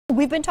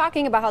We've been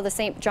talking about how the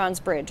St. John's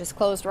Bridge is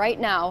closed right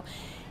now,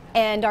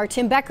 and our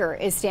Tim Becker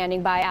is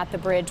standing by at the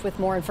bridge with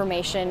more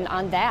information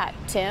on that.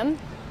 Tim?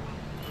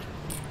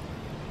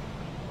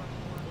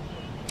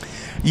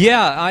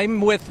 Yeah,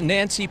 I'm with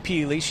Nancy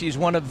Peely. She's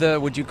one of the,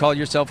 would you call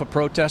yourself a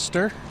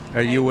protester?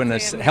 Are you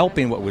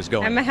helping what was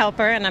going on? I'm a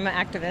helper and I'm an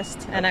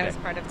activist, and I was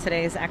part of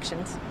today's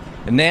actions.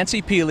 And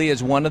Nancy Peely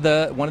is one of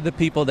the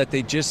people that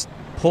they just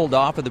pulled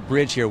off of the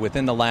bridge here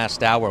within the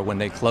last hour when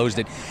they closed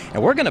it.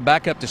 And we're going to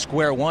back up to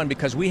square one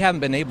because we haven't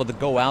been able to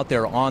go out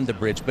there on the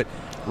bridge. But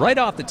right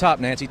off the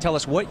top, Nancy, tell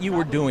us what you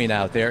were doing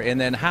out there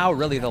and then how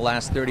really the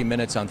last 30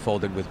 minutes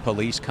unfolded with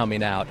police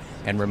coming out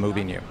and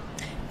removing you.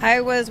 I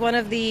was one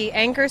of the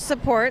anchor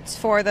supports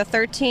for the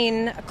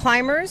 13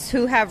 climbers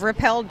who have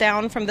rappelled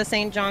down from the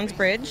St. John's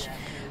Bridge.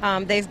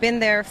 They've been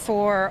there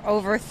for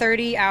over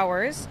 30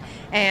 hours,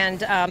 and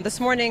this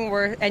morning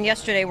and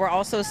yesterday we're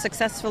also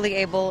successfully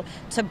able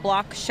to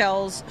block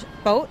Shell's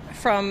boat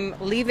from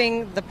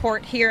leaving the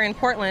port here in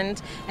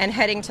Portland and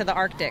heading to the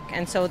Arctic.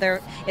 And so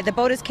the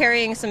boat is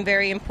carrying some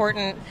very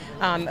important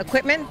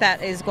equipment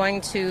that is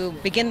going to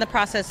begin the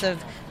process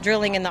of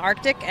drilling in the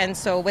Arctic. And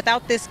so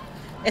without this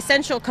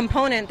essential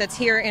component that's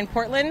here in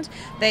Portland,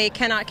 they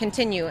cannot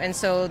continue. And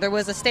so there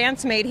was a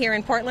stance made here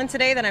in Portland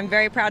today that I'm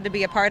very proud to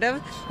be a part of,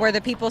 where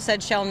the people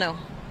said Shell no.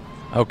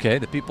 Okay,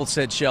 the people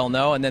said Shell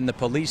no, and then the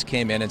police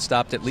came in and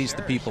stopped at least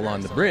the people on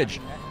the bridge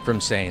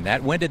from saying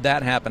that. When did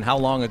that happen? How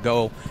long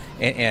ago?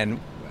 And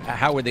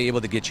how were they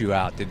able to get you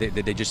out? Did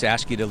they just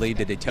ask you to leave?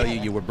 Did they tell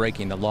you you were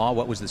breaking the law?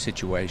 What was the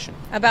situation?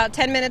 About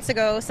 10 minutes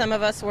ago, some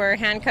of us were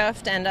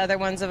handcuffed and other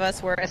ones of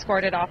us were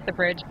escorted off the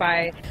bridge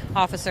by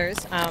officers.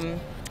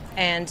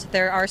 And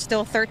there are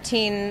still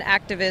 13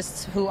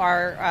 activists who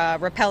are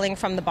rappelling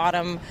from the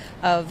bottom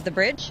of the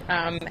bridge.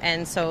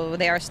 And so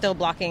they are still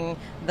blocking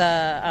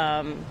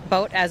the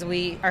boat as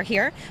we are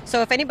here.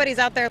 So if anybody's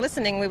out there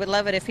listening, we would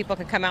love it if people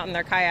could come out in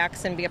their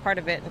kayaks and be a part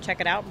of it and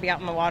check it out, be out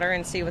in the water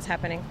and see what's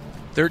happening.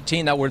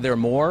 13, now were there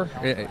more?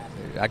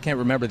 I can't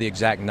remember the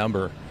exact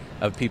number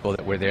of people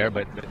that were there,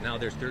 but now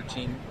there's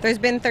 13? There's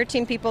been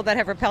 13 people that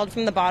have rappelled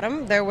from the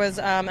bottom. There was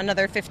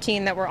another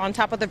 15 that were on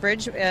top of the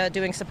bridge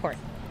doing support.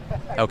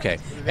 Okay.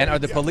 And are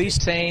the police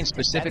saying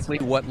specifically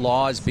what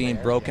law is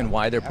being broken,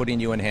 why they're putting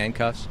you in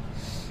handcuffs?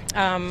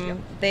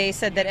 They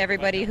said that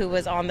everybody who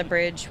was on the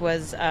bridge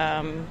was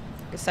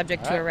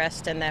subject to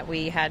arrest and that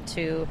we had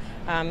to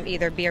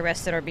either be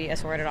arrested or be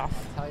escorted off.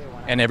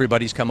 And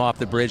everybody's come off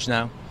the bridge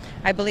now?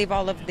 I believe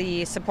all of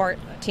the support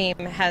team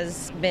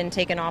has been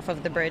taken off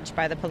of the bridge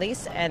by the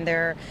police, and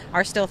there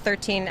are still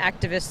 13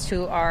 activists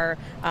who are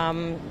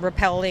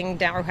rappelling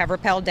down or have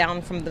rappelled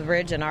down from the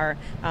bridge and are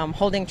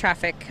holding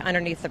traffic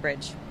underneath the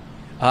bridge.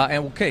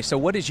 Okay, so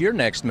what is your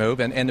next move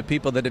and the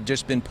people that have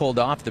just been pulled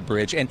off the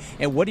bridge? And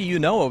what do you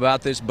know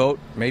about this boat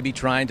maybe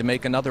trying to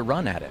make another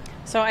run at it?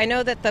 So I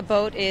know that the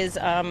boat is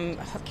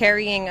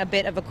carrying a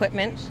bit of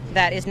equipment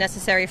that is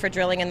necessary for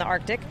drilling in the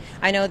Arctic.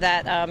 I know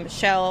that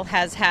Shell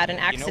has had an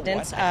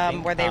accident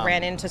where they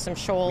ran into some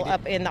shoal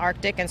up in the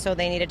Arctic, and so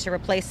they needed to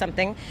replace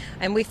something.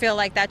 And we feel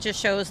like that just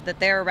shows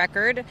that their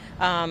record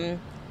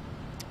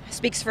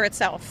speaks for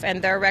itself,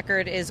 and their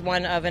record is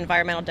one of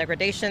environmental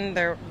degradation.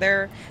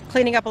 They're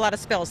cleaning up a lot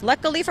of spills.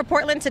 Luckily for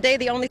Portland today,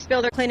 the only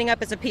spill they're cleaning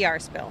up is a PR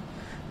spill.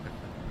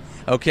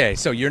 Okay,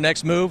 so your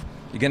next move,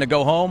 you're going to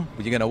go home?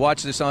 You're going to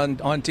watch this on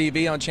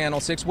TV on Channel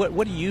 6?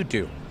 What do you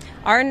do?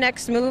 Our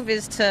next move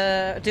is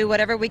to do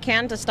whatever we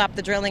can to stop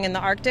the drilling in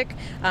the Arctic,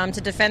 to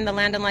defend the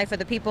land and life of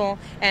the people,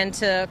 and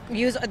to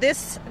use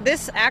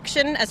this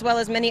action as well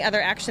as many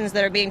other actions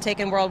that are being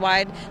taken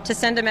worldwide to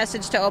send a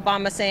message to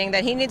Obama saying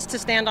that he needs to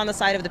stand on the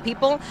side of the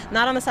people,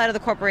 not on the side of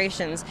the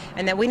corporations,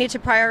 and that we need to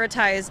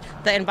prioritize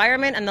the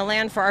environment and the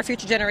land for our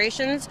future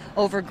generations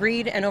over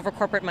greed and over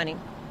corporate money.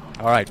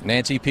 All right,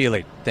 Nancy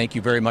Peely, thank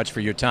you very much for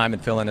your time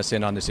and filling us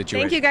in on the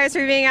situation. Thank you guys for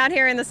being out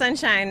here in the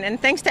sunshine, and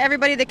thanks to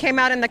everybody that came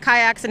out in the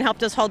kayaks and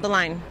helped us hold the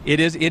line. It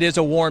is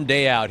a warm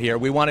day out here.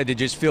 We wanted to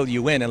just fill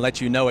you in and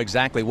let you know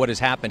exactly what has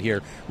happened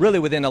here, really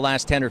within the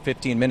last 10 or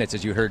 15 minutes,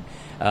 as you heard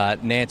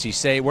Nancy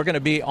say. We're going to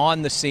be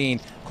on the scene,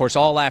 of course,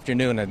 all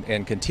afternoon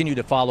and continue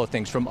to follow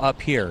things from up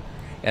here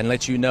and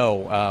let you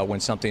know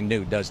when something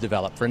new does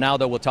develop. For now,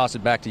 though, we'll toss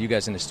it back to you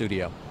guys in the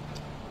studio.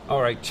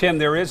 All right, Tim,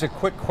 there is a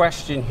quick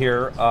question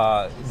here.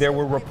 There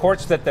were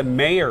reports that the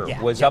mayor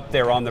was up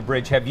there on the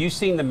bridge. Have you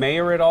seen the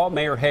mayor at all,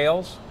 Mayor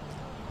Hales?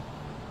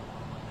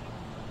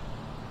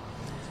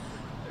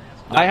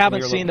 I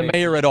haven't seen the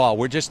mayor at all.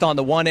 We're just on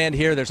the one end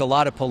here. There's a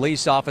lot of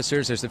police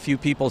officers. There's a few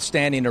people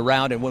standing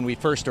around. And when we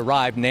first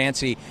arrived,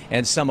 Nancy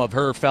and some of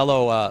her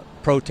fellow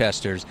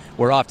protesters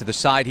were off to the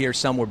side here.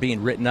 Some were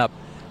being written up.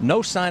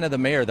 No sign of the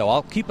mayor, though.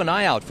 I'll keep an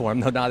eye out for him,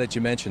 though, now that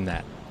you mentioned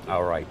that.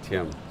 All right,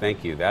 Tim,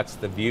 thank you. That's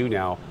the view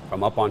now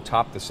from up on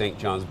top of the St.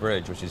 John's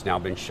Bridge, which has now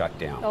been shut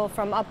down. Oh,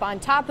 from up on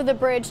top of the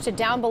bridge to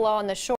down below on the shore.